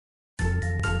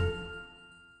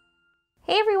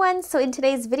Hey everyone, so in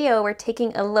today's video we're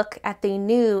taking a look at the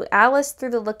new Alice Through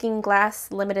the Looking Glass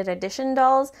limited edition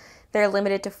dolls. They're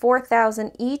limited to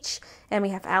 4,000 each, and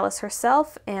we have Alice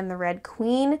herself and the Red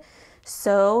Queen.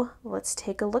 So let's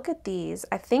take a look at these.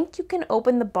 I think you can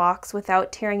open the box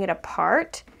without tearing it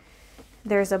apart.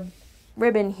 There's a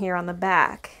ribbon here on the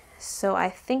back, so I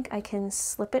think I can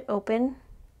slip it open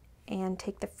and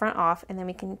take the front off, and then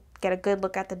we can get a good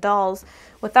look at the dolls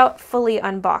without fully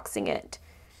unboxing it.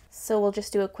 So we'll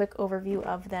just do a quick overview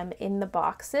of them in the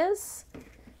boxes.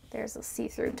 There's a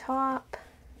see-through top.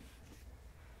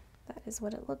 That is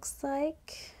what it looks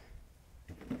like.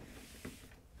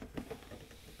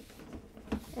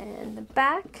 And the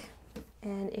back.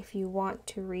 And if you want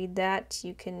to read that,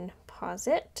 you can pause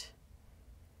it.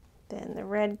 Then the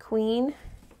Red Queen.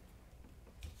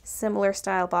 Similar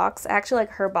style box. I actually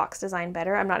like her box design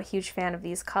better. I'm not a huge fan of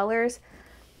these colors,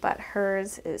 but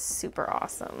hers is super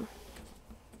awesome.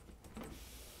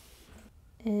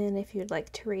 And if you'd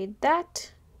like to read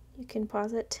that, you can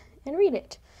pause it and read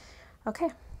it. Okay,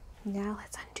 now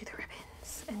let's undo the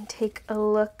ribbons and take a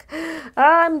look.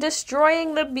 I'm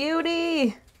destroying the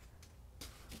beauty!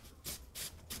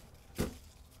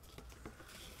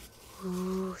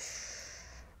 Whoosh.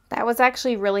 That was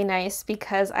actually really nice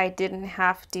because I didn't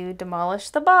have to demolish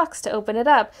the box to open it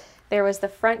up. There was the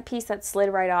front piece that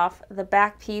slid right off, the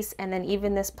back piece, and then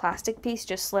even this plastic piece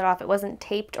just slid off. It wasn't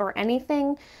taped or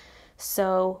anything,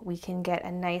 so we can get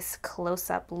a nice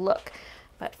close-up look.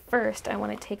 But first, I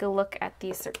want to take a look at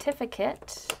the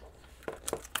certificate.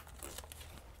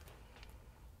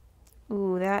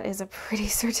 Ooh, that is a pretty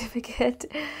certificate.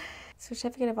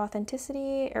 Certificate of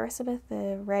Authenticity, Elizabeth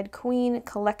the Red Queen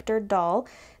Collector Doll.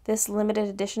 This limited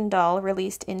edition doll,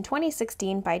 released in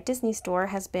 2016 by Disney Store,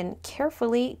 has been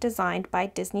carefully designed by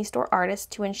Disney Store artists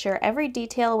to ensure every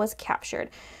detail was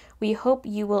captured. We hope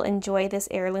you will enjoy this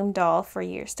heirloom doll for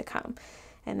years to come.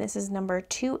 And this is number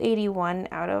 281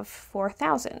 out of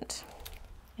 4,000.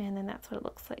 And then that's what it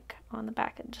looks like on the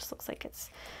back. It just looks like it's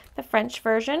the French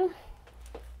version.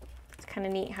 It's kind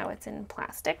of neat how it's in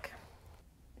plastic.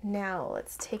 Now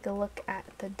let's take a look at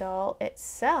the doll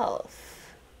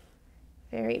itself.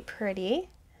 Very pretty.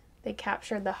 They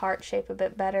captured the heart shape a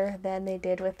bit better than they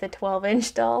did with the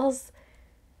 12-inch dolls.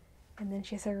 And then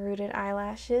she has her rooted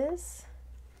eyelashes.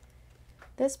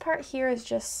 This part here is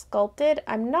just sculpted.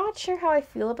 I'm not sure how I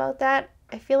feel about that.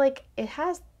 I feel like it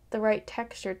has the right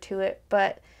texture to it,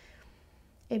 but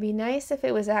it'd be nice if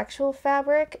it was actual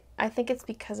fabric. I think it's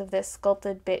because of this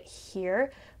sculpted bit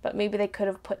here, but maybe they could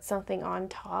have put something on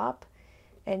top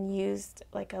and used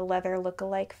like a leather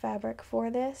look-alike fabric for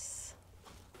this.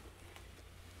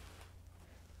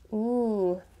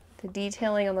 Ooh, the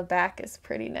detailing on the back is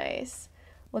pretty nice.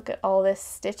 Look at all this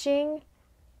stitching.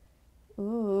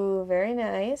 Ooh, very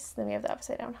nice. Then we have the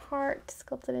upside down heart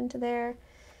sculpted into there.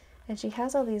 And she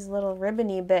has all these little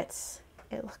ribbony bits.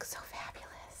 It looks so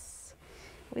fabulous.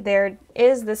 There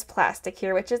is this plastic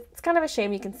here, which is, it's kind of a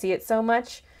shame you can see it so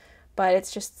much, but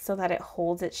it's just so that it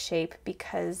holds its shape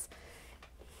because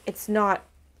it's not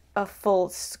a full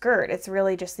skirt. It's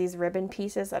really just these ribbon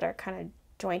pieces that are kind of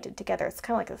jointed together. It's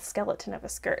kind of like a skeleton of a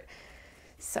skirt.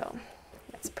 So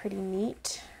that's pretty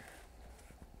neat.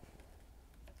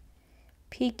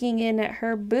 Peeking in at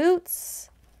her boots.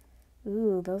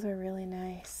 Ooh, those are really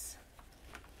nice.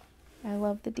 I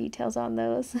love the details on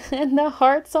those. And the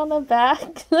hearts on the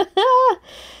back.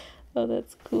 Oh,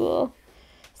 that's cool.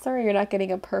 Sorry you're not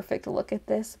getting a perfect look at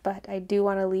this, but I do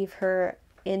want to leave her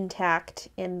intact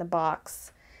in the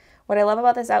box. What I love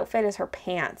about this outfit is her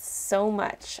pants so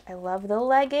much. I love the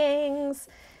leggings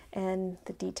and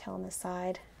the detail on the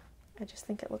side. I just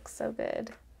think it looks so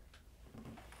good.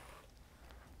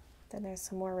 Then there's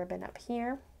some more ribbon up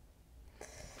here.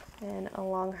 And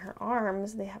along her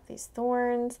arms, they have these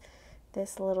thorns.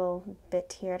 This little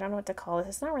bit here, I don't know what to call this.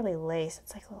 It's not really lace.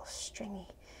 It's like a little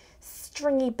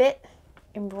stringy bit.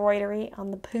 Embroidery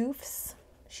on the poofs.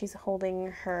 She's holding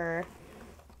her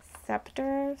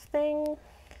scepter thing.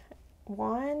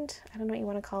 Wand. I don't know what you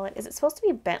want to call it. Is it supposed to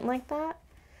be bent like that?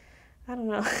 I don't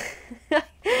know.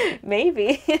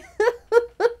 Maybe.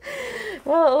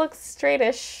 Well, it looks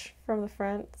straightish from the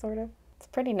front, sort of. It's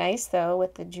pretty nice, though,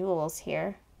 with the jewels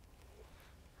here.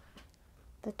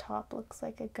 The top looks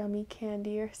like a gummy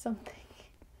candy or something.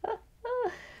 But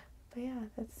yeah,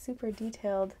 that's super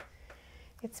detailed.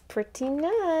 It's pretty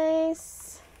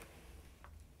nice.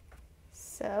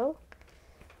 So,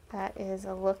 that is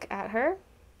a look at her.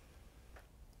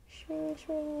 Shring,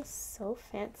 shring, so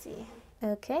fancy.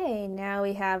 Okay, now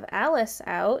we have Alice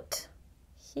out.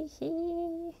 Hee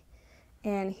hee.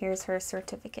 And here's her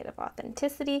certificate of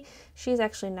authenticity. She's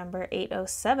actually number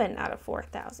 807 out of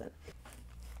 4,000.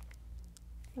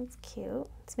 That's cute.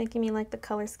 It's making me like the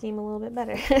color scheme a little bit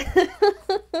better.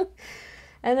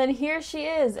 And then here she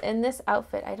is in this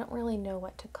outfit. I don't really know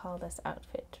what to call this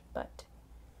outfit, but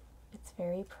it's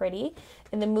very pretty.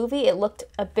 In the movie, it looked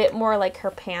a bit more like her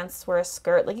pants were a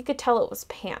skirt. Like you could tell it was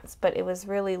pants, but it was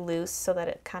really loose so that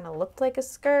it kind of looked like a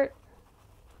skirt.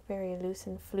 Very loose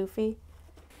and floofy.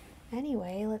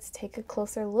 Anyway, let's take a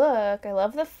closer look. I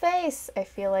love the face. I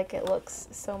feel like it looks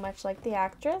so much like the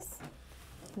actress.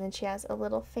 And then she has a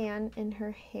little fan in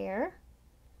her hair.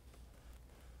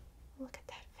 Look at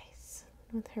that face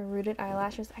with her rooted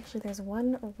eyelashes. Actually, there's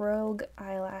one rogue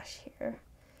eyelash here.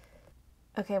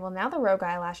 Okay, well now the rogue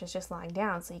eyelash is just lying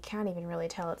down, so you can't even really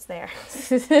tell it's there.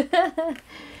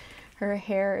 Her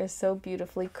hair is so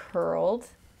beautifully curled.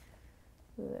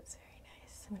 Ooh, that's very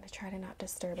nice. I'm going to try to not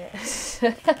disturb it.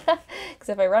 Because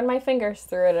if I run my fingers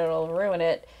through it, it'll ruin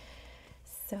it.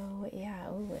 So yeah,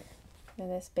 ooh. And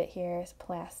this bit here is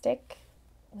plastic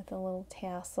with the little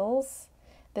tassels.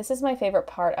 This is my favorite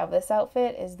part of this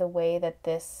outfit, is the way that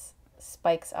this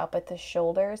spikes up at the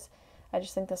shoulders. I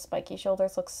just think the spiky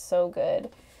shoulders look so good.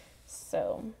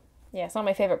 So yeah, it's not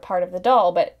my favorite part of the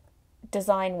doll, but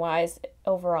design-wise,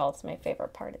 overall, it's my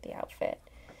favorite part of the outfit.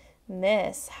 And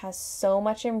this has so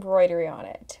much embroidery on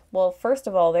it. Well, first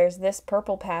of all, there's this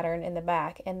purple pattern in the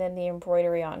back, and then the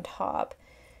embroidery on top.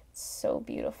 It's so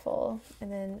beautiful.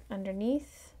 And then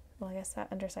underneath, well, I guess that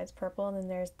underside's purple, and then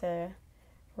there's the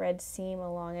red seam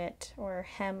along it, or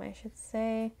hem, I should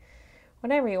say.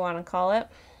 Whatever you want to call it.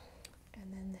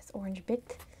 And then this orange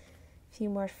bit, a few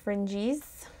more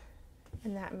fringes,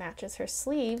 and that matches her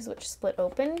sleeves, which split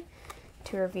open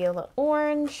to reveal the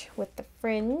orange with the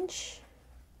fringe.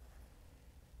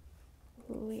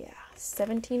 Ooh, yeah,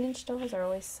 17-inch dolls are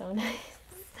always so nice.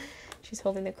 She's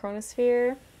holding the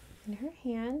chronosphere in her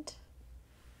hand.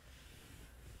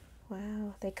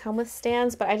 Wow, they come with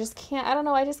stands, but I just can't, I don't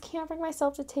know, I just can't bring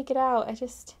myself to take it out. I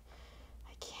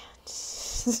can't.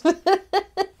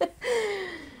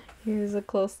 Here's a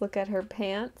close look at her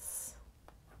pants.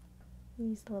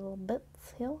 These little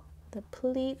bits here, the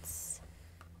pleats,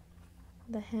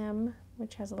 the hem,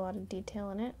 which has a lot of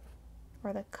detail in it,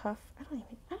 or the cuff.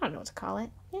 I don't know what to call it.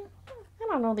 Yeah, I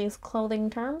don't know these clothing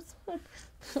terms.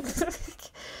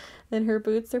 Then her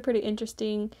boots are pretty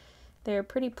interesting. They're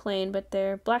pretty plain, but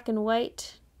they're black and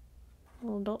white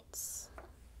little dots.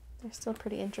 They're still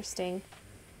pretty interesting.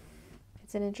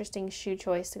 It's an interesting shoe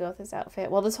choice to go with this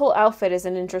outfit. Well, this whole outfit is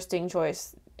an interesting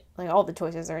choice. Like, all the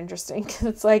choices are interesting.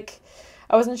 It's like,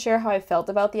 I wasn't sure how I felt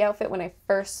about the outfit when I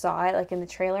first saw it, like in the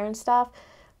trailer and stuff.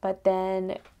 But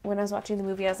then when I was watching the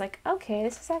movie, I was like, okay,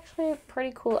 this is actually a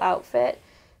pretty cool outfit.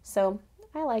 So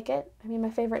I like it. I mean, my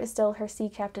favorite is still her sea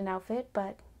captain outfit,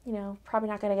 but you know, probably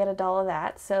not going to get a doll of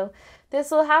that. So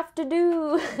this will have to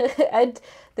do. And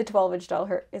the 12-inch doll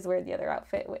is wearing the other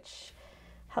outfit, which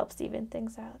helps even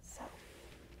things out. So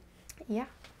yeah,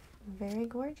 very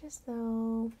gorgeous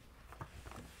though.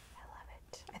 I love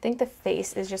it. I think the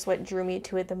face is just what drew me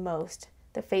to it the most.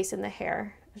 The face and the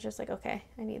hair. I was just like, okay,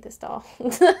 I need this doll.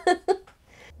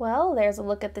 Well, there's a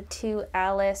look at the 2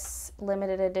 Alice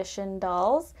limited edition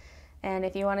dolls. And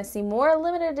if you want to see more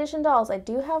limited edition dolls, I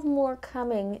do have more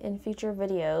coming in future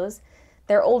videos.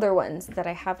 They're older ones that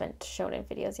I haven't shown in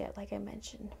videos yet, like I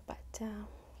mentioned. But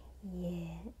yeah,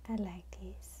 I like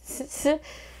this.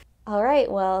 All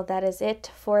right, well, that is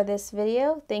it for this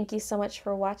video. Thank you so much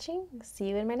for watching. See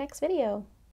you in my next video.